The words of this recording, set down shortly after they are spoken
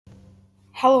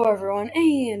Hello, everyone,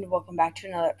 and welcome back to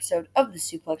another episode of the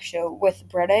Suplex Show with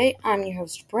Brett A. I'm your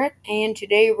host, Brett, and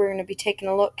today we're going to be taking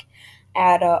a look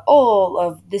at all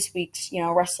of this week's,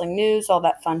 wrestling news, all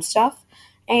that fun stuff,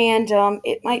 and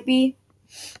it might be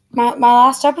my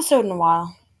last episode in a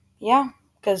while. Yeah,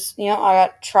 because I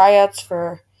got tryouts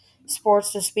for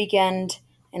sports this weekend,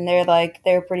 and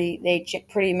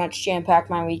pretty much jam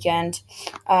packed my weekend.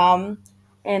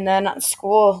 And then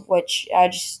school, which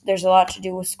there's a lot to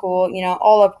do with school.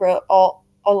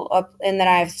 All up, and then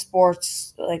I have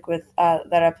sports like with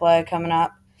that I play coming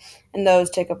up, and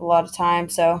those take up a lot of time.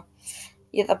 So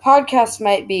yeah, the podcast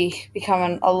might be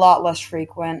becoming a lot less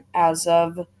frequent as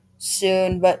of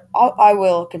soon, but I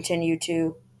will continue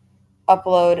to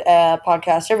upload a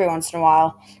podcast every once in a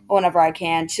while, whenever I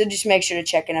can. So just make sure to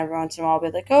check in every once in a while. Be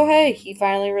like, oh hey, he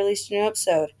finally released a new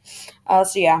episode.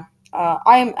 So yeah,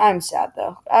 I'm sad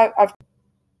though. I've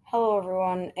Hello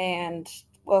everyone, and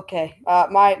okay,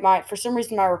 my for some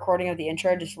reason my recording of the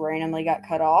intro just randomly got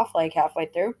cut off like halfway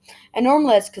through, and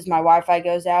normally it's because my Wi-Fi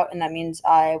goes out, and that means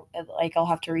I'll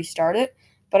have to restart it.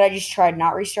 But I just tried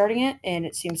not restarting it, and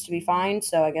it seems to be fine.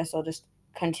 So I guess I'll just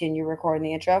continue recording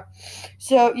the intro.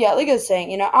 So yeah, like I was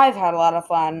saying, I've had a lot of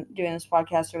fun doing this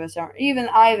podcast over the summer. Even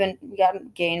I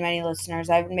haven't gained many listeners.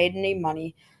 I haven't made any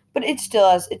money, but it's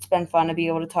been fun to be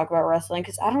able to talk about wrestling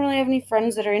because I don't really have any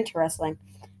friends that are into wrestling.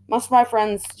 Most of my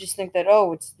friends just think that,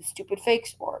 oh, it's the stupid fake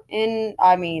sport. And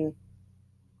I mean,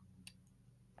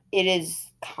 it is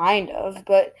kind of,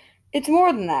 but it's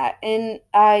more than that. And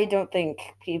I don't think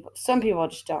some people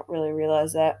just don't really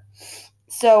realize that.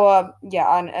 So,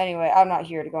 anyway, I'm not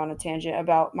here to go on a tangent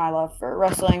about my love for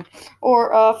wrestling or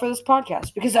for this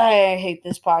podcast because I hate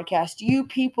this podcast. You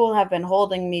people have been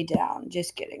holding me down.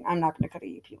 Just kidding. I'm not going to cut a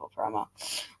you people promo.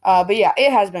 But yeah, it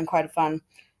has been quite a fun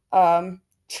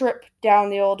trip down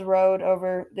the old road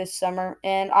over this summer,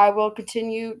 and I will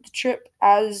continue the trip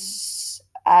as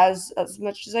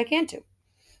much as I can to.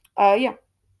 Yeah.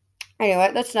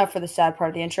 Anyway, that's enough for the sad part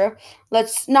of the intro.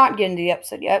 Let's not get into the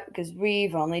episode yet because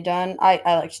we've only done. I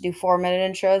like to do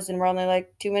 4-minute intros, and we're only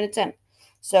like 2 minutes in.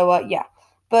 So yeah.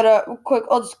 But quick,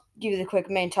 I'll just give you the quick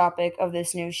main topic of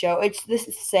this new show. It's the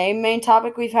same main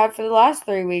topic we've had for the last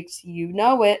 3 weeks. You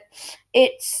know it.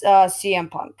 It's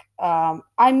CM Punk.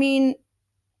 I mean,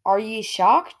 are ye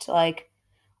shocked? Like,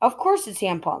 of course it's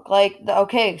CM Punk.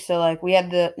 So we had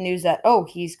the news that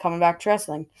he's coming back to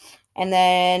wrestling, and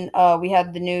then we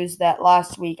had the news that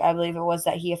last week I believe it was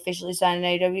that he officially signed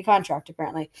an AEW contract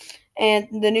apparently, and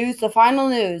the final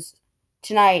news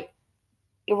tonight,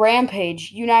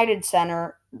 Rampage United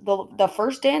Center, the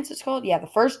first dance it's called, the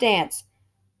first dance.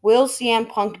 Will CM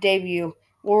Punk debut?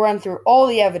 We'll run through all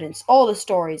the evidence, all the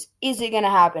stories. Is it going to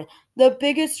happen? The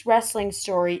biggest wrestling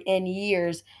story in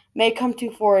years may come to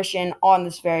fruition on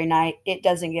this very night. It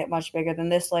doesn't get much bigger than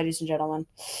this, ladies and gentlemen.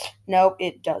 Nope,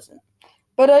 it doesn't.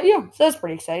 But yeah, so that's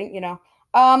pretty exciting,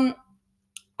 I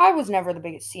was never the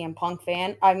biggest CM Punk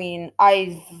fan. I mean,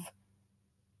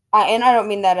 and I don't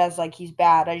mean that as like he's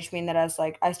bad. I just mean that as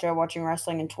like I started watching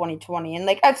wrestling in 2020, and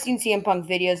like I've seen CM Punk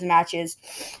videos and matches,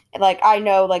 and like I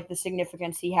know like the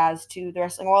significance he has to the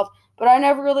wrestling world. But I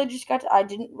never really I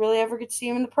didn't really ever get to see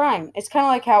him in the prime. It's kind of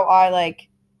like how I like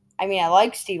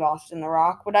Steve Austin, The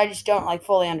Rock, but I just don't like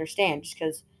fully understand just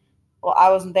because, well, I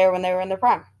wasn't there when they were in their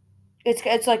prime.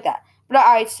 It's like that. But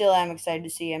I still am excited to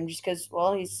see him just because,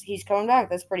 well, he's coming back.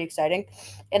 That's pretty exciting,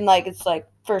 and like it's like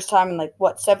first time in like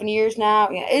what 7 years now.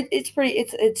 Yeah, it's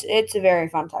a very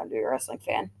fun time to be a wrestling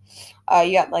fan.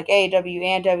 You got like AEW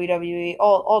and WWE,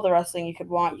 all the wrestling you could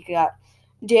want. You got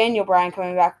Daniel Bryan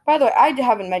coming back. By the way, I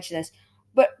haven't mentioned this,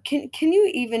 but can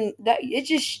you even that it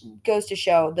just goes to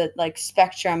show the like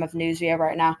spectrum of news we have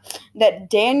right now that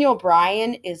Daniel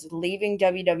Bryan is leaving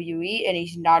WWE and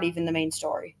he's not even the main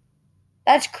story.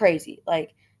 That's crazy.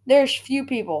 Like, there's few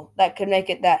people that could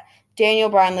make it that Daniel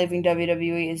Bryan leaving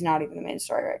WWE is not even the main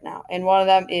story right now. And one of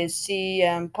them is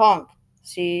CM Punk.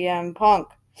 CM Punk.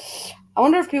 I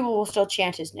wonder if people will still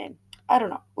chant his name. I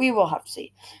don't know. We will have to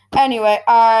see. Anyway,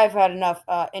 I've had enough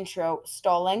intro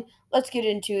stalling. Let's get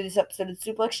into this episode of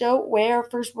the Suplex Show, where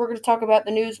first we're going to talk about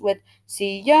the news with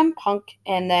CM Punk,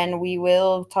 and then we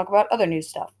will talk about other news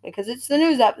stuff, because it's the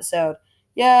news episode.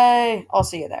 Yay! I'll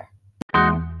see you there.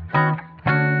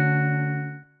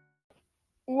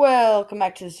 Welcome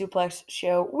back to the Suplex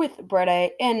Show with Brett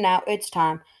A, and now it's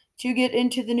time to get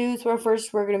into the news, where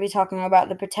first we're going to be talking about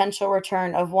the potential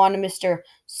return of one Mr.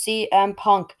 CM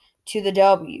Punk to the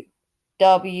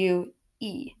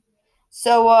WWE.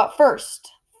 So,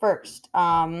 first,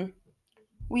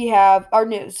 we have our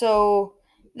news. So,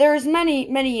 there's many,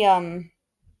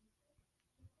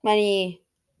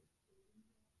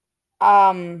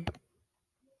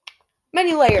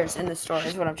 many layers in this story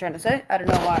is what I'm trying to say. I don't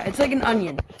know why. It's like an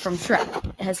onion from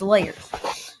Shrek. It has layers.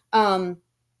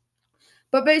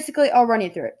 But basically, I'll run you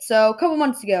through it. So, a couple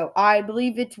months ago, I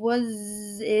believe it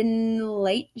was in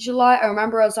late July. I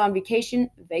remember I was on vacation.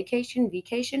 I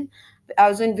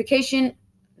was in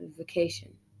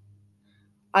vacation.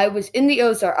 I was in the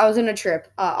Ozarks. I was in a trip.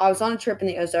 I was on a trip in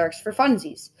the Ozarks for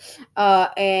funsies.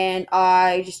 And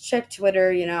I just checked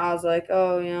Twitter. I was like,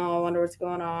 oh, I wonder what's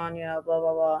going on. Blah,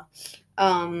 blah,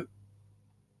 blah.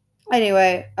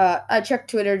 Anyway, I checked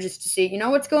Twitter just to see,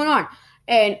 what's going on.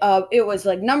 And it was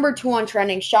like number 2 on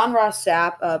trending. Sean Ross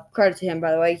Sapp, credit to him,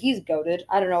 by the way. He's goated.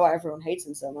 I don't know why everyone hates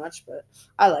him so much, but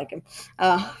I like him.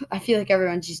 I feel like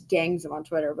everyone just gangs him on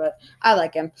Twitter, but I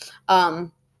like him.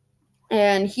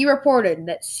 And he reported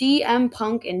that CM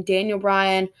Punk and Daniel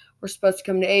Bryan were supposed to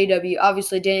come to AEW.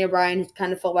 Obviously, Daniel Bryan has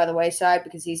kind of fell by the wayside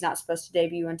because he's not supposed to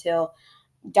debut until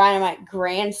Dynamite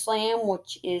Grand Slam,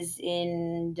 which is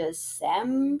in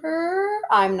December.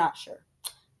 I'm not sure,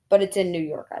 but it's in New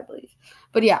York, I believe.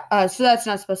 But yeah, so that's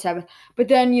not supposed to happen. But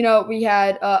then, we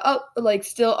had,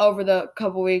 still over the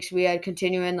couple weeks, we had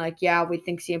continuing, we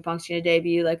think CM Punk's going to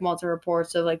debut, multiple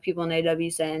reports of, people in AW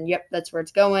saying, yep, that's where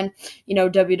it's going.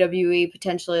 WWE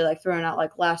potentially, throwing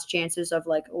out, last chances of,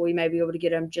 we may be able to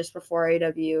get him just before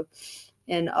AW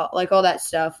and, all that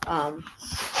stuff.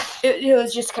 It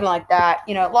was just kind of like that,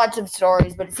 lots of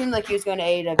stories, but it seemed like he was going to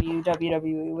AEW.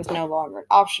 WWE was no longer an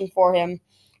option for him.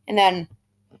 And then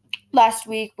last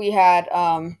week we had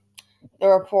the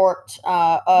report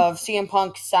of CM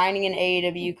Punk signing an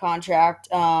AEW contract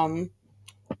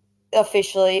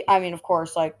officially. I mean, of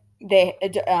course, they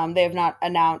have not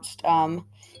announced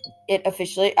it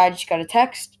officially. I just got a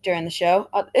text during the show.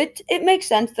 It makes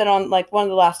sense that on one of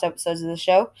the last episodes of the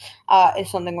show, if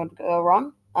something would go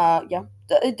wrong, yeah,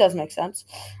 it does make sense.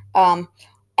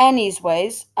 Anyways.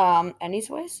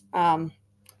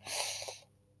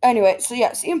 Anyway, so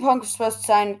yeah, CM Punk was supposed to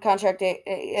sign contract,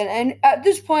 and at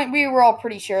this point, we were all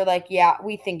pretty sure, yeah,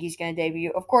 we think he's going to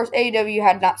debut. Of course, AEW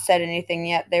had not said anything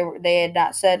yet. They had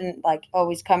not said, oh,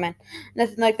 he's coming,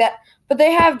 nothing like that. But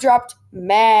they have dropped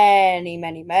many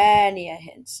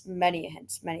hints.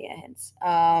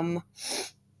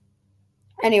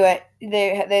 Anyway,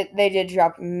 they did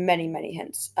drop many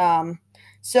hints.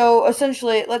 So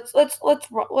essentially, let's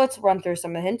run through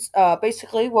some of the hints.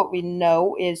 Basically, what we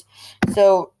know is,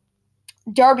 so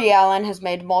Darby Allin has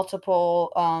made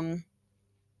multiple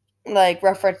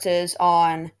references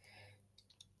on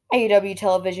AEW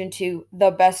television to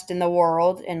the best in the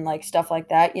world and stuff like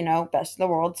that, best in the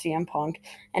world, CM Punk,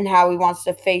 and how he wants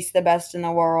to face the best in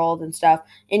the world and stuff.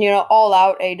 And All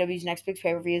Out, AEW's next big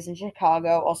pay-per-view, is in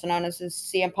Chicago, also known as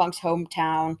CM Punk's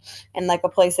hometown, and a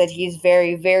place that he's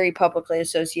very, very publicly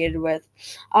associated with.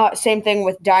 Same thing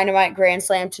with Dynamite Grand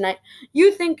Slam tonight.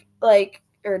 You think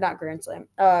or not Grand Slam,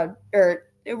 or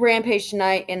Rampage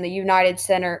tonight in the United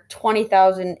Center,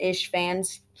 20,000-ish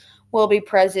fans will be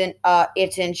present.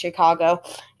 It's in Chicago.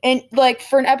 And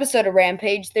for an episode of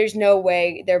Rampage, there's no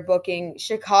way they're booking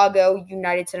Chicago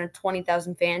United Center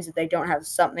 20,000 fans if they don't have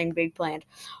something big planned.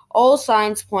 All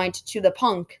signs point to the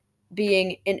Punk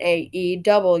being in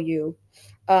AEW.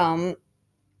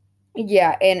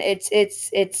 Yeah, and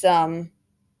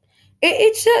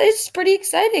it's pretty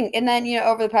exciting. And then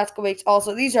over the past couple weeks,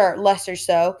 also these are lesser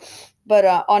so. But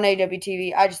on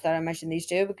AWTV, I just thought I'd mention these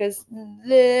two because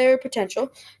they're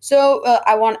potential. So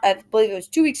I believe it was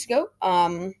 2 weeks ago.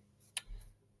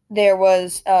 There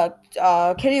was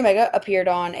Kenny Omega appeared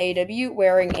on AEW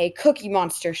wearing a Cookie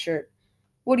Monster shirt.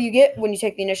 What do you get when you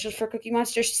take the initials for Cookie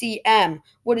Monster? CM.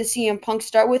 What does CM Punk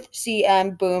start with?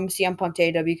 CM. Boom. CM Punk to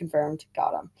AEW confirmed.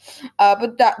 Got him.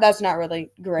 But that's not really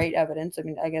great evidence. I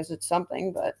mean, I guess it's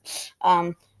something, but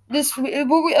this will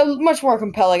be much more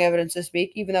compelling evidence this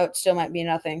week, even though it still might be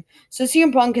nothing. So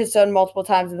CM Punk has said multiple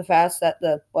times in the past that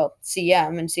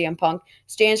CM and CM Punk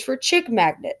stands for Chick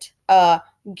Magnet.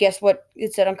 Guess what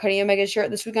it said on Kenny Omega's shirt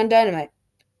this week on Dynamite?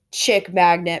 Chick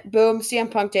Magnet. Boom.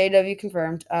 CM Punk to AEW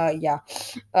confirmed. Yeah.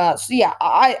 So yeah,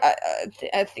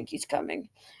 I think he's coming.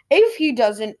 If he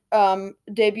doesn't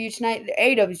debut tonight, the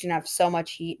AEW's gonna have so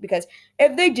much heat, because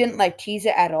if they didn't tease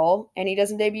it at all and he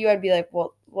doesn't debut, I'd be like,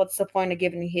 well, what's the point of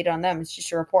giving heat on them? It's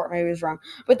just a report. Maybe it was wrong.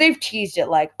 But they've teased it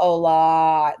a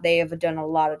lot. They have done a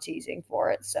lot of teasing for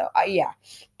it. So yeah,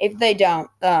 if they don't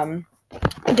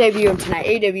debut him tonight,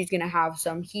 AEW's gonna have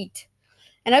some heat.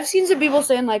 And I've seen some people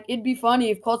saying, it'd be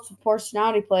funny if Cult of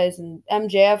Personality plays and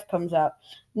MJF comes out.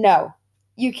 No,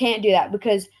 you can't do that,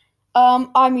 because,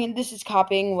 this is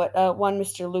copying what one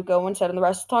Mr. Luke Owen said on the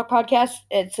Wrestle Talk podcast,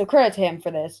 and so credit to him for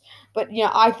this. But,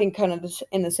 I think kind of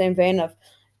in the same vein of,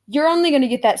 you're only going to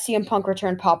get that CM Punk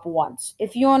return pop once.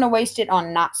 If you want to waste it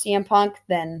on not CM Punk,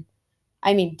 then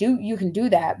I mean, you can do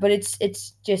that, but it's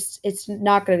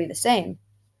not going to be the same.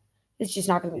 It's just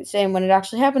not going to be the same when it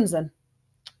actually happens. Then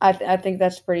I think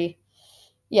that's pretty.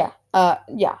 Yeah.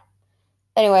 Yeah.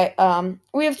 Anyway,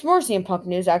 we have some more CM Punk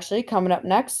news actually coming up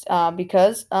next.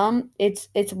 Because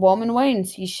it's Roman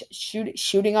Reigns. He's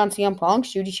shooting on CM Punk.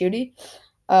 Shooty.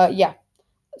 Yeah.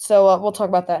 So we'll talk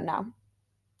about that now.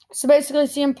 So basically,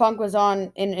 CM Punk was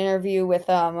on an interview with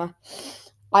I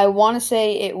want to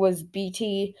say it was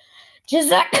BT.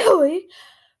 Exactly.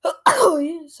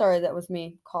 Sorry, that was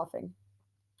me coughing.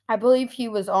 I believe he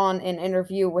was on an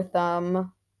interview with what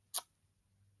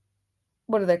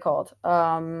are they called?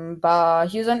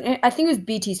 He was on. I think it was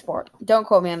BT Sport. Don't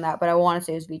quote me on that, but I want to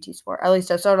say it was BT Sport. At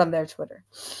least I saw it on their Twitter.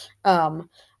 Um,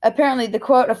 Apparently the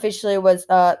quote officially was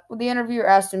the interviewer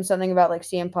asked him something about like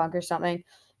CM Punk or something,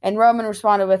 and Roman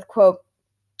responded with quote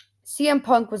CM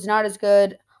Punk was not as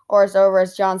good or as over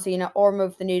as John Cena or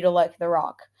moved the needle like The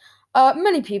Rock.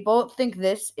 Many people think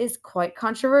this is quite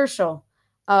controversial.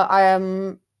 I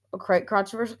am quite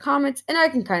controversial comments, and I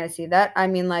can kind of see that. I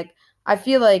mean, like, I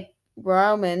feel like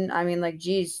Roman, I mean, like,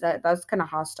 geez, that's kind of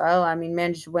hostile. I mean,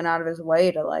 man just went out of his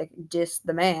way to, like, diss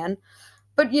the man.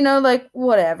 But, like,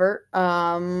 whatever.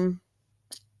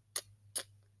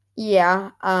 Yeah.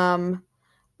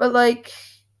 But, like,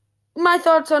 my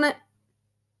thoughts on it,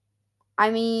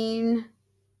 I mean,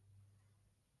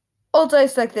 old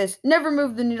dice like this never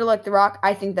move the needle like The Rock.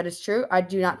 I think that is true. I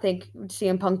do not think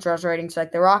CM Punk draws ratings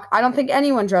like The Rock. I don't think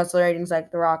anyone draws ratings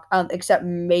like The Rock, except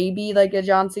maybe like a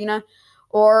John Cena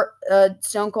or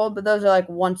Stone Cold. But those are like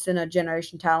once in a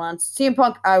generation talents. CM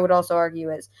Punk, I would also argue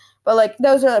is, but like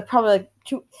those are like probably like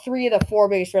three of the four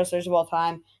biggest wrestlers of all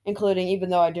time, including even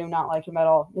though I do not like him at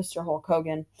all, Mr. Hulk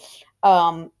Hogan.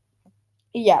 Um,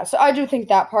 yeah, so I do think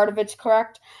that part of it's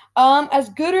correct. As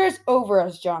good or as over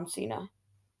as John Cena.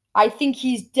 I think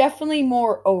he's definitely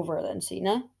more over than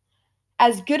Cena.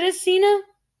 As good as Cena,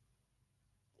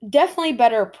 definitely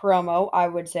better promo, I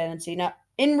would say, than Cena.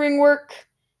 In ring work,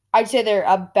 I'd say they're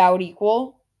about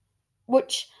equal,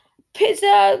 which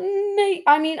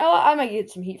I mean, I might get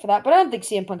some heat for that, but I don't think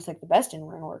CM Punk's like the best in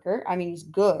ring worker. I mean, he's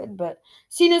good, but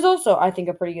Cena's also, I think,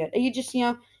 a pretty good. He just,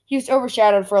 he was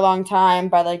overshadowed for a long time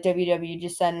by like WWE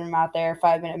just sending him out there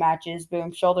 5 minute matches,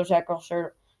 boom, shoulder tackle,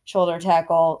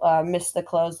 miss the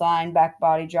clothesline, back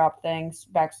body drop things,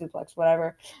 back suplex,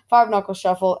 whatever, five knuckle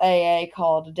shuffle, AA,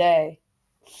 call it a day.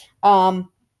 Um,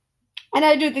 and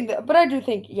I do think that, but I do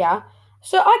think, yeah.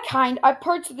 So I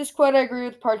parts of this quote I agree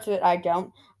with, parts of it I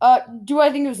don't. Do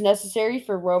I think it was necessary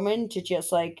for Roman to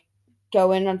just like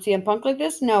go in on CM Punk like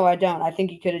this? No, I don't. I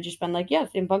think he could have just been like, yeah,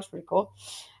 CM Punk's pretty cool.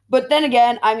 But then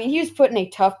again, I mean, he was put in a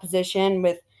tough position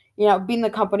with, being the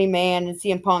company man and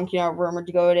CM Punk, rumored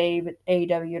to go to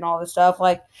AEW and all this stuff.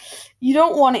 Like, you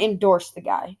don't want to endorse the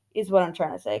guy, is what I'm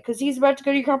trying to say, because he's about to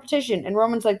go to your competition, and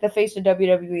Roman's like the face of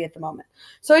WWE at the moment.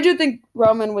 So I do think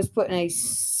Roman was put in a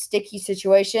sticky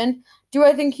situation. Do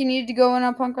I think he needed to go in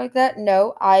on Punk like that?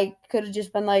 No. I could have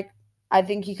just been like, I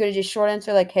think he could have just short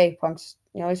answered like, hey, Punk's,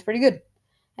 he's pretty good.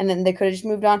 And then they could have just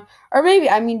moved on. Or maybe,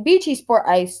 I mean, BT Sport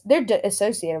Ice, they're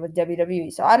associated with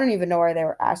WWE, so I don't even know why they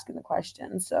were asking the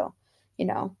question. So,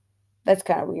 that's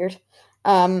kind of weird.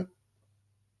 Um,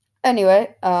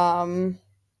 Anyway,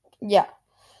 yeah.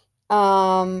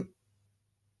 Um,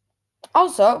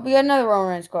 Also, we got another Roman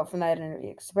Reigns quote from that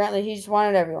interview, because apparently he just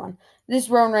wanted everyone. This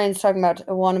Roman Reigns talking about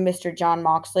one of Mr. John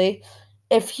Moxley.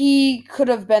 If he could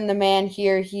have been the man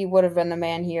here, he would have been the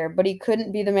man here, but he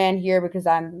couldn't be the man here because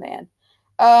I'm the man.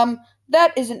 Um,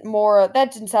 that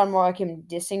didn't sound more like him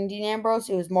dissing Dean Ambrose.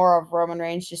 It was more of Roman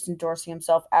Reigns just endorsing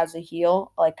himself as a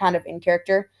heel, like kind of in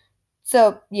character.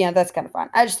 So, that's kind of fun.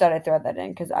 I just thought I'd throw that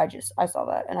in because I saw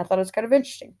that and I thought it was kind of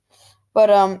interesting.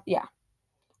 But yeah.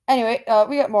 Anyway,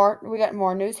 we got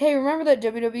more news. Hey, remember that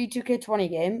WWE 2K20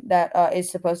 game that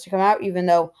is supposed to come out, even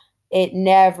though it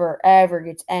never ever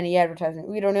gets any advertisement.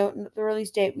 We don't know the release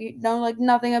date. We know like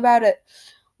nothing about it.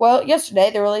 Well,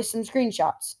 yesterday they released some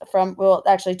screenshots from, well,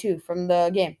 actually two from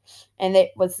the game, and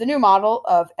it was the new model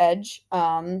of Edge.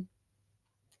 It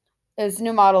was the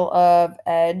new model of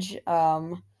Edge.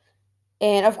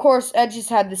 And of course, Edge has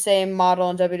had the same model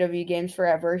in WWE games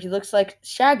forever. He looks like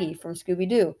Shaggy from Scooby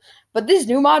Doo. But this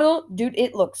new model, dude,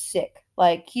 it looks sick.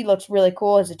 Like, he looks really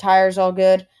cool. His attire's all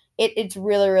good. It's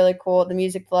really, really cool. The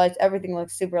music, the lights, everything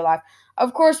looks super alive.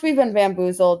 Of course, we've been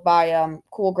bamboozled by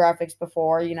cool graphics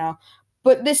before,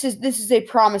 But this is a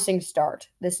promising start.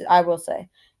 I will say.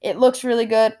 It looks really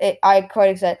good. I'm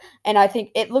quite excited. And I think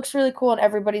it looks really cool, and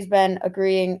everybody's been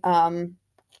agreeing.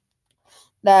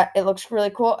 that it looks really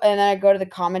cool, and then I go to the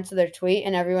comments of their tweet,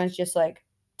 and everyone's just like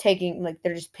taking like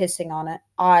they're just pissing on it.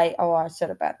 I said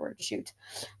a bad word, shoot,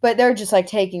 but they're just like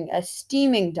taking a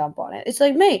steaming dump on it. It's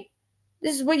like, mate,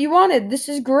 this is what you wanted. This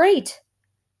is great,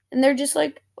 and they're just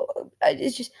like,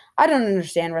 it's just I don't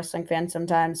understand wrestling fans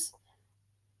sometimes.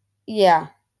 Yeah,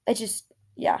 I just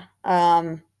yeah.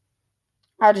 I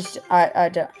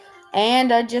don't,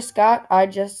 and I just got I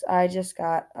just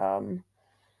got a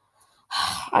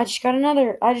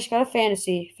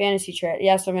fantasy trade.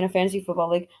 Yes, I'm in a fantasy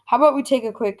football league. How about we take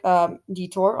a quick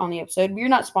detour on the episode? We're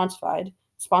not sponsored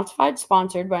by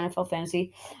NFL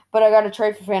Fantasy, but I got a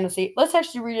trade for fantasy. Let's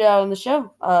actually read it out on the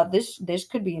show. This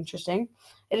could be interesting.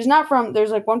 It is not from.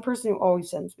 There's like one person who always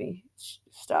sends me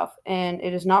stuff, and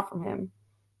it is not from him.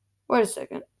 Wait a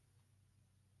second.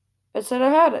 It said I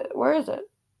had it. Where is it?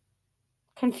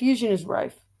 Confusion is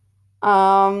rife.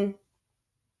 Um.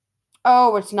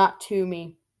 Oh, it's not to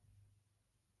me.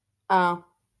 Oh.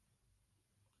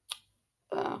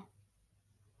 Oh.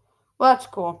 Well, that's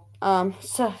cool.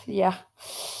 So yeah.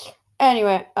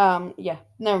 Anyway, yeah,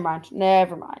 never mind.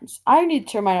 Never mind. I need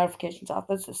to turn my notifications off.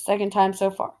 That's the second time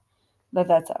so far that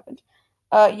that's happened.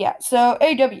 Yeah, so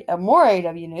AEW, more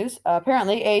AEW news.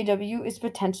 Apparently, AEW is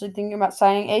potentially thinking about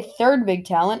signing a third big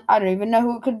talent. I don't even know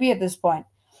who it could be at this point.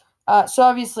 So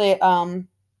obviously,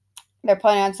 they're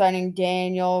planning on signing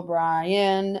Daniel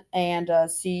Bryan and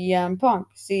CM Punk.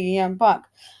 CM Punk.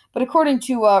 But according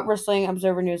to Wrestling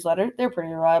Observer Newsletter, they're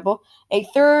pretty reliable. A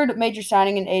third major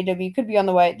signing in AEW could be on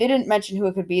the way. They didn't mention who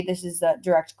it could be. This is a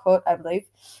direct quote, I believe.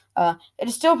 It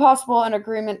is still possible an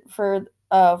agreement for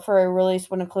a release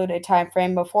would include a time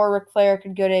frame before Ric Flair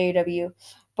could go to AEW,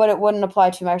 but it wouldn't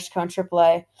apply to Mexico and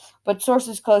AAA. But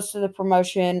sources close to the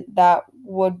promotion that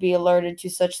would be alerted to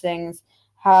such things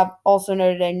have also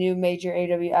noted a new major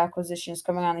AEW acquisition is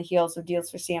coming on the heels of deals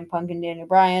for CM Punk and Daniel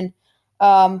Bryan.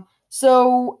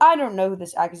 So I don't know who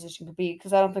this acquisition could be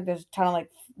because I don't think there's a ton of like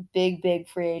big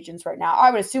free agents right now.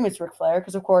 I would assume it's Ric Flair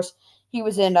because of course he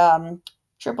was in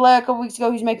AAA a couple weeks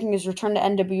ago. He's making his return to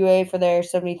NWA for their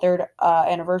 73rd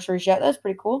anniversary show. That's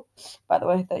pretty cool, by the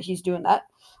way, that he's doing that.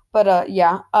 But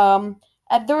yeah, and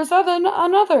there was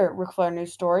another Ric Flair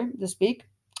news story this week.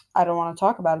 I don't want to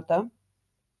talk about it though.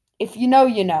 If you know,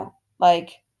 you know.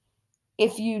 Like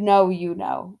if you know, you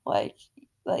know. Like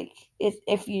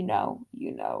if you know,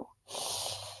 you know.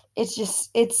 It's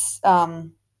just it's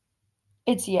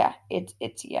yeah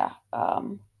it's yeah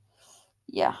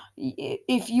yeah.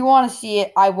 If you want to see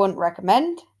it, I wouldn't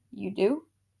recommend you do,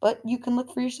 but you can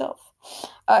look for yourself.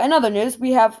 In other news,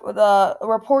 we have the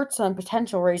reports on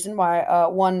potential reason why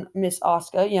one Miss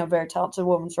Asuka, very talented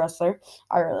women's wrestler,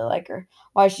 I really like her,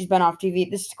 why she's been off TV.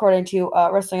 This is according to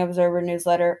Wrestling Observer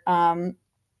newsletter. The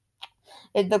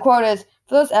quote is,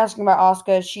 for those asking about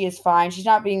Asuka, she is fine. She's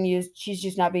not being used. She's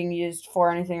just not being used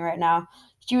for anything right now.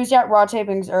 She was at Raw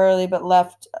tapings early, but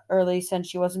left early since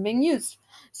she wasn't being used.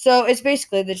 So it's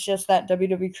basically that's just that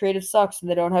WWE creative sucks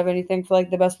and they don't have anything for like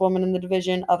the best woman in the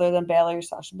division other than Bayley or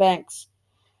Sasha Banks.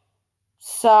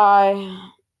 Sigh.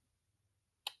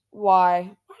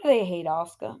 Why? Why do they hate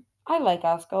Asuka? I like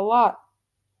Asuka a lot.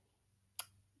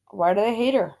 Why do they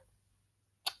hate her?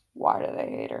 Why do they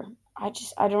hate her?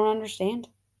 I don't understand.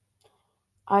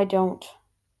 I don't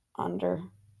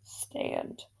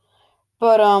understand.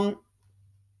 But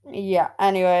yeah,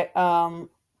 anyway,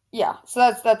 yeah.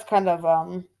 So that's kind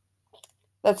of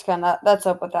that's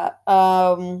up with that.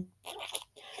 And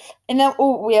then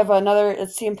we have another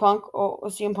CM Punk.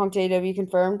 CM Punk to AEW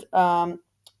confirmed.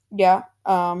 Yeah.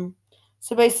 So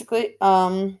basically,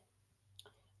 Matt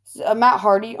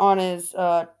Hardy on his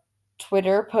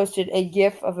Twitter posted a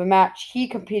GIF of a match he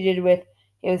competed with.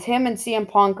 It was him and CM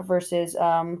Punk versus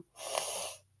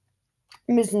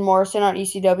Miz and Morrison on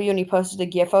ECW, and he posted a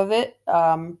GIF of it.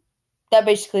 That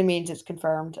basically means it's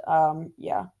confirmed.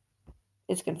 Yeah,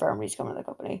 it's confirmed he's coming to the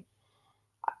company.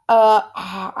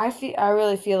 I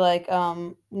really feel like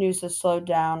news has slowed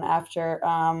down after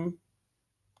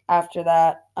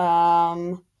that.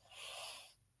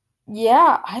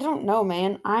 Yeah, I don't know,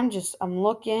 man. I'm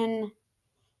looking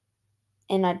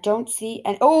and I don't see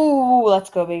and oh, let's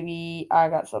go, baby. I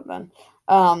got something.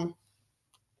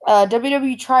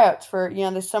 WWE tryouts for the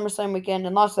SummerSlam weekend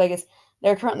in Las Vegas.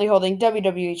 They're currently holding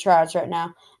WWE tryouts right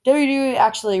now. WWE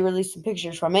actually released some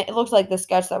pictures from it. It looks like the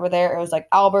scouts that were there. It was like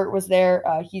Albert was there.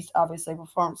 He's obviously a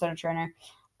performance center trainer.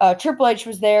 Triple H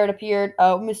was there. It appeared.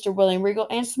 Mr. William Regal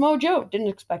and Samoa Joe. Didn't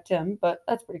expect him, but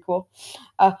that's pretty cool.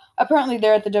 Apparently,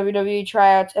 they're at the WWE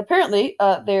tryouts. Apparently,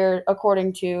 they're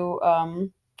according to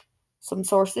some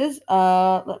sources.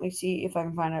 Let me see if I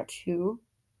can find out who.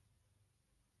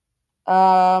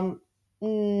 No,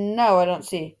 I don't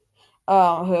see.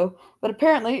 who, but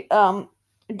apparently,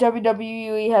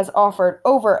 WWE has offered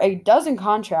over a dozen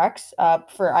contracts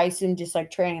for ice and just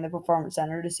like training in the performance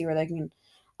center to see where they can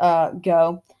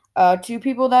go to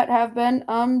people that have been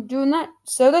doing that.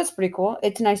 So that's pretty cool.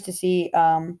 It's nice to see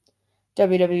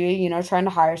WWE, trying to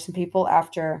hire some people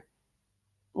after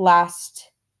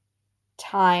last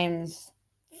times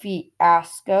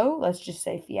fiasco. Let's just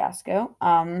say fiasco.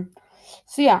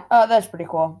 So yeah, that's pretty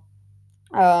cool.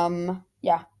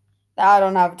 Yeah, I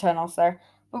don't have a ton else there,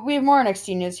 but we have more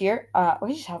NXT news here.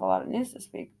 We just have a lot of news this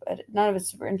week, but none of it's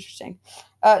super interesting.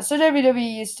 So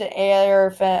WWE used to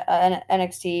air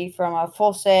NXT from a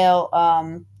Full Sail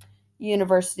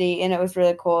university, and it was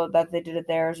really cool that they did it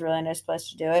there. It was a really nice place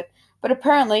to do it. But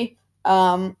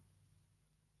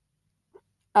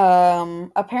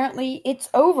um, apparently it's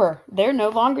over. They're no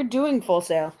longer doing Full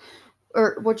Sail,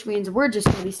 or which means we're just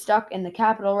gonna be stuck in the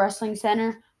Capitol Wrestling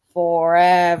Center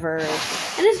forever.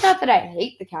 And it's not that I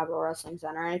hate the Capitol Wrestling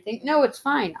Center or anything. No, it's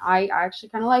fine. I actually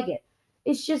kind of like it.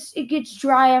 It's just it gets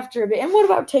dry after a bit. And what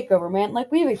about Takeover, man?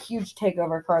 Like we have a huge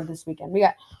Takeover card this weekend. We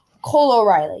got Cole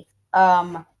O'Reilly,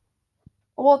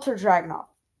 Walter Dragunov,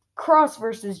 Cross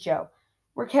versus Joe,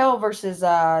 Raquel versus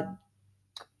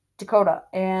Dakota,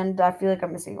 and I feel like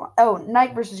I'm missing one. Oh,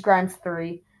 Knight versus Grimes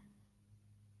 3.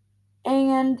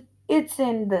 And it's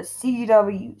in the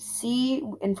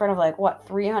CWC in front of like what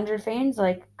 300 fans.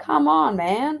 Like, come on,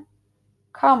 man,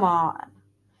 come on.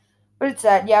 But it's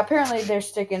that, yeah. Apparently, they're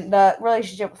sticking. The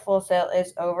relationship with Full Sail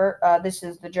is over. This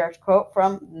is the direct quote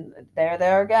from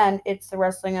there again. It's the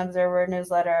Wrestling Observer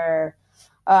newsletter.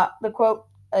 The quote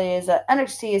is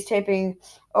NXT is taping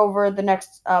over the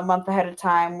next month ahead of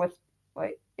time with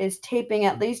wait is taping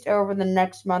at least over the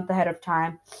next month ahead of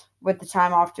time with the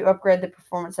time off to upgrade the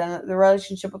performance center. The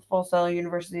relationship with Full Sail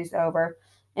University is over,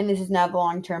 and this is now the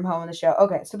long term home of the show.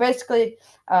 Okay, so basically,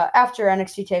 after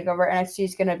NXT Takeover, NXT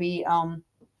is going to be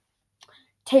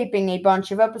taping a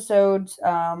bunch of episodes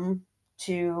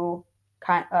to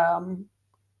kind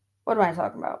what am I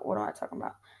talking about? What am I talking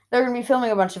about? They're going to be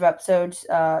filming a bunch of episodes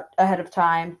ahead of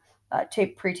time,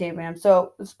 pre-taping them.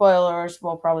 So spoilers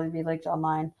will probably be leaked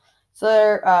online.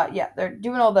 So they're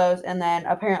doing all those, and then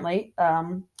apparently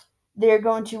they're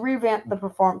going to revamp the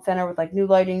performance center with like new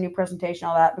lighting, new presentation,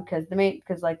 all that because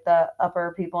like the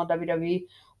upper people in WWE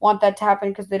want that to happen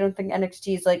because they don't think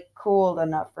NXT is like cool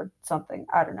enough for something.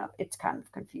 I don't know. It's kind of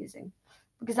confusing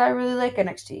because I really like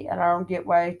NXT and I don't get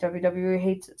why WWE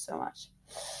hates it so much.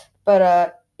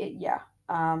 But yeah.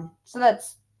 So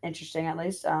that's interesting at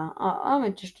least. I'm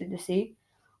interested to see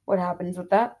what happens with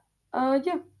that.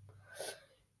 Yeah.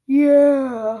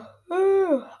 Yeah.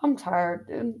 I'm tired,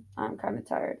 dude. I'm kind of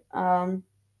tired. I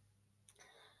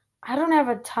don't have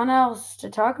a ton else to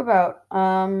talk about.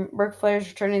 Ric Flair's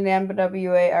returning to the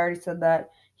NWA. I already said that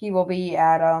he will be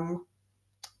at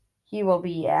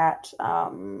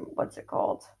what's it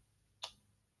called?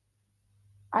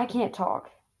 I can't talk.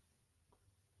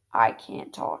 I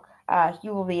can't talk. He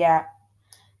will be at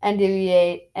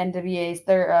NWA's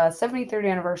their 73rd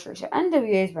anniversary show.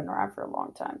 NWA's been around for a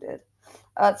long time, dude.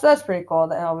 So that's pretty cool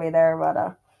that he'll be there.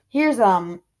 But here's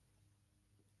an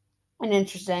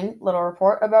interesting little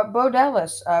report about Bo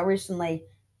Dallas recently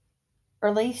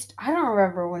released. I don't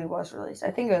remember when he was released.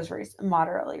 I think it was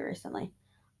moderately recently.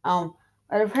 Um,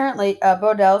 but apparently,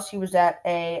 Bo Dallas he was at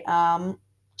a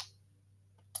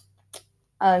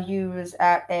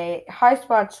High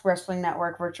Spots Wrestling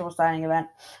Network virtual signing event,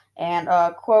 and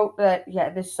quote that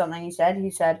this is something he said.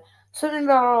 He said something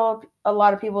that a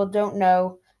lot of people don't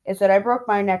know is that I broke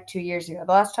my neck 2 years ago.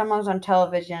 The last time I was on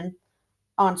television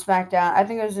on SmackDown. I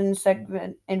think it was in a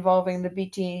segment involving the B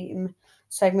Team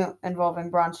segment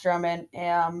involving Braun Strowman.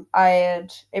 I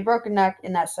had a broken neck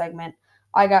in that segment.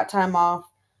 I got time off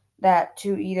that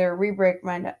to either re-break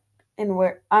my neck and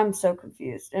where I'm so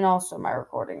confused. And also my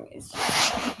recording is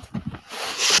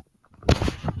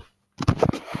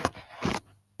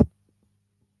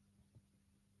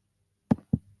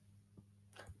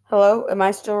Hello, am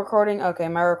I still recording? Okay,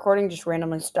 my recording just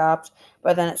randomly stopped,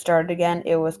 but then it started again.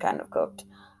 It was kind of cooked.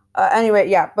 Anyway,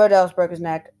 yeah, Bo Dallas broke his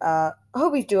neck.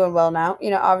 Hope he's doing well now.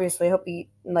 Obviously, hope he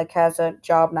like has a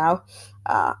job now.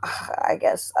 I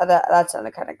guess that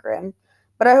sounded kind of grim,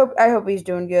 but I hope he's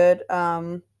doing good.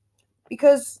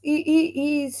 Because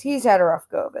he's had a rough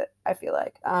go of it. I feel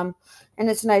like. And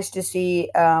it's nice to see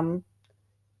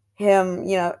him,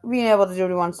 being able to do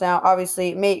what he wants now.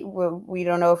 Obviously, we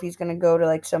don't know if he's gonna go to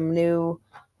like some new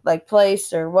like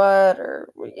place or what, or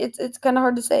it's kind of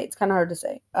hard to say. It's kind of hard to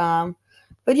say.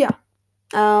 But yeah,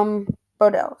 Bo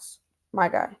Dallas, my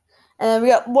guy. And then we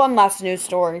got one last news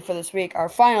story for this week. Our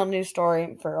final news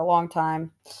story for a long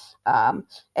time. And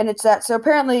it's that. So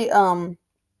apparently,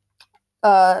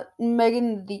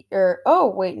 Megan the or oh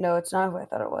wait, no, it's not who I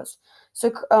thought it was.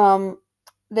 So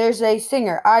there's a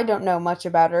singer. I don't know much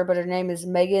about her, but her name is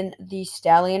Megan the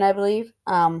Stallion, I believe.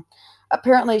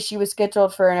 Apparently she was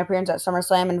scheduled for an appearance at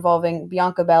SummerSlam involving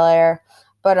Bianca Belair,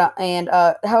 but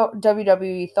how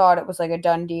WWE thought it was like a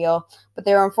done deal, but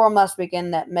they were informed last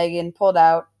weekend that Megan pulled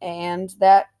out and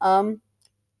that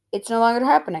it's no longer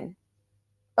happening.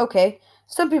 Okay,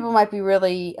 some people might be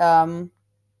really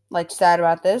like sad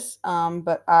about this.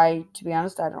 But to be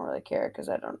honest, I don't really care because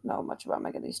I don't know much about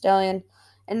Megan Thee Stallion,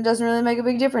 and it doesn't really make a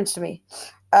big difference to me.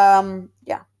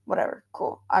 Yeah, whatever,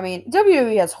 cool. I mean,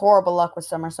 WWE has horrible luck with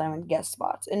SummerSlam and guest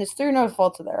spots, and it's through no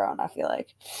fault of their own. I feel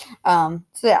like.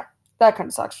 So yeah, that kind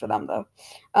of sucks for them though.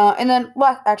 And then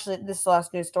actually, this is the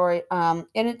last news story. And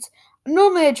it's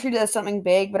normally I treat it as something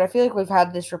big, but I feel like we've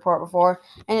had this report before,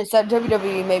 and it's that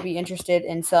WWE may be interested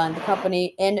in selling the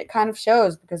company, and it kind of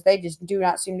shows because they just do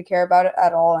not seem to care about it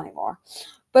at all anymore.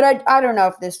 But I don't know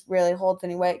if this really holds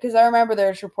any weight because I remember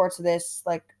there's reports of this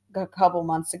like a couple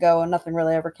months ago, and nothing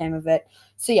really ever came of it.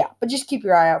 So yeah, but just keep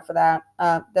your eye out for that.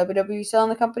 WWE selling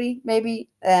the company, maybe?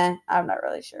 I'm not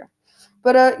really sure.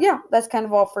 But yeah, that's kind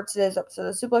of all for today's episode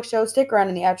of the Suplex Show. Stick around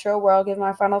in the outro where I'll give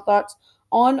my final thoughts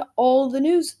on all the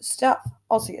news stuff.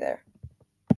 I'll see you there.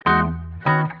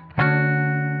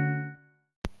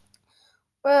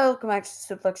 Welcome back to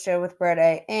the Suplex Show with Brett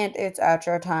A, and it's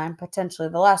outro time, potentially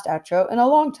the last outro in a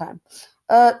long time.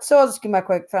 So I'll just give my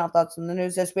quick final thoughts on the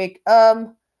news this week.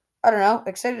 I don't know,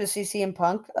 excited to see CM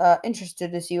Punk.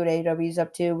 Interested to see what AEW is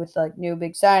up to with like new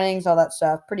big signings, all that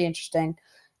stuff. Pretty interesting.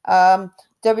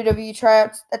 WWE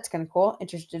tryouts, that's kind of cool.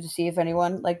 Interested to see if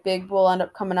anyone like big will end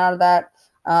up coming out of that.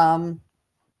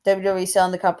 WWE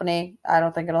selling the company, I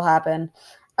don't think it'll happen.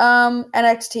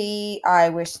 NXT, I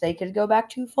wish they could go back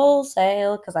to Full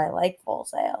Sail because I like Full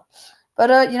Sail. But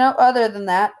other than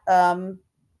that,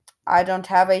 I don't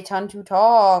have a ton to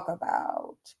talk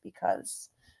about because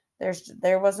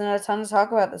there wasn't a ton to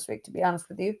talk about this week, to be honest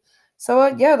with you. So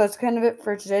yeah, that's kind of it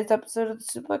for today's episode of the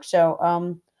Suplex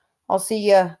Show. I'll see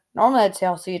you. Normally I'd say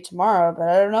I'll see you tomorrow, but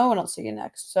I don't know when I'll see you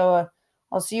next. So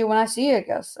I'll see you when I see you, I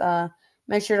guess.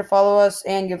 Make sure to follow us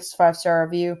and give us a 5-star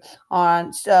review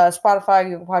on Spotify,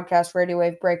 Google Podcasts, Radio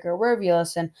Wave, Breaker, wherever you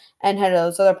listen, and head to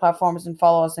those other platforms and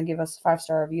follow us and give us a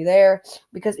 5-star review there.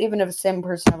 Because even if it's the same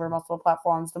person over multiple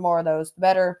platforms, the more of those, the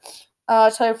better.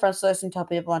 Tell your friends to listen, tell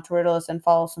people on Twitter to listen,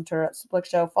 follow us on Twitter at Suplex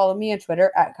Show, follow me on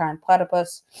Twitter at Kind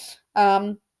Platypus.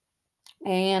 And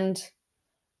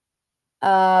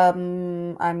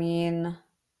I mean,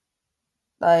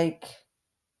 like,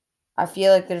 I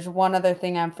feel like there's one other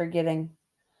thing I'm forgetting.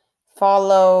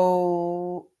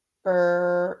 Follow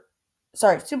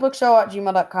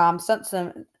suplex@gmail.com.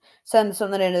 Send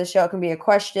something into the show. It can be a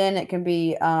question. It can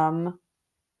be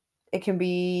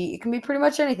pretty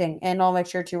much anything, and I'll make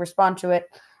sure to respond to it.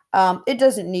 It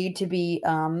doesn't need to be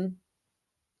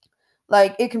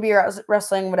like it can be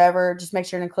wrestling, whatever. Just make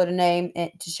sure to include a name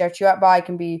to shout you out by. It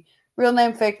can be real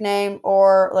name, fake name,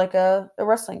 or like a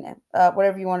wrestling name.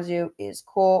 Whatever you want to do is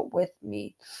cool with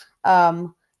me.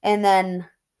 And then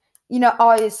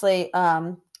obviously,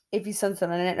 if you send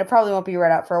something in it probably won't be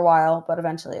read out for a while, but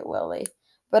eventually it will be.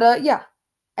 But yeah.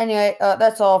 Anyway,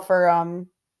 that's all for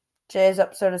today's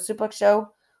episode of Suplex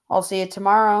Show. I'll see you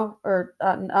tomorrow, or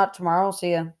not tomorrow. I'll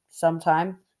see you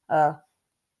sometime.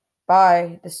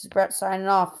 Bye. This is Brett signing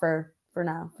off for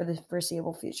now, for the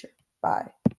foreseeable future. Bye.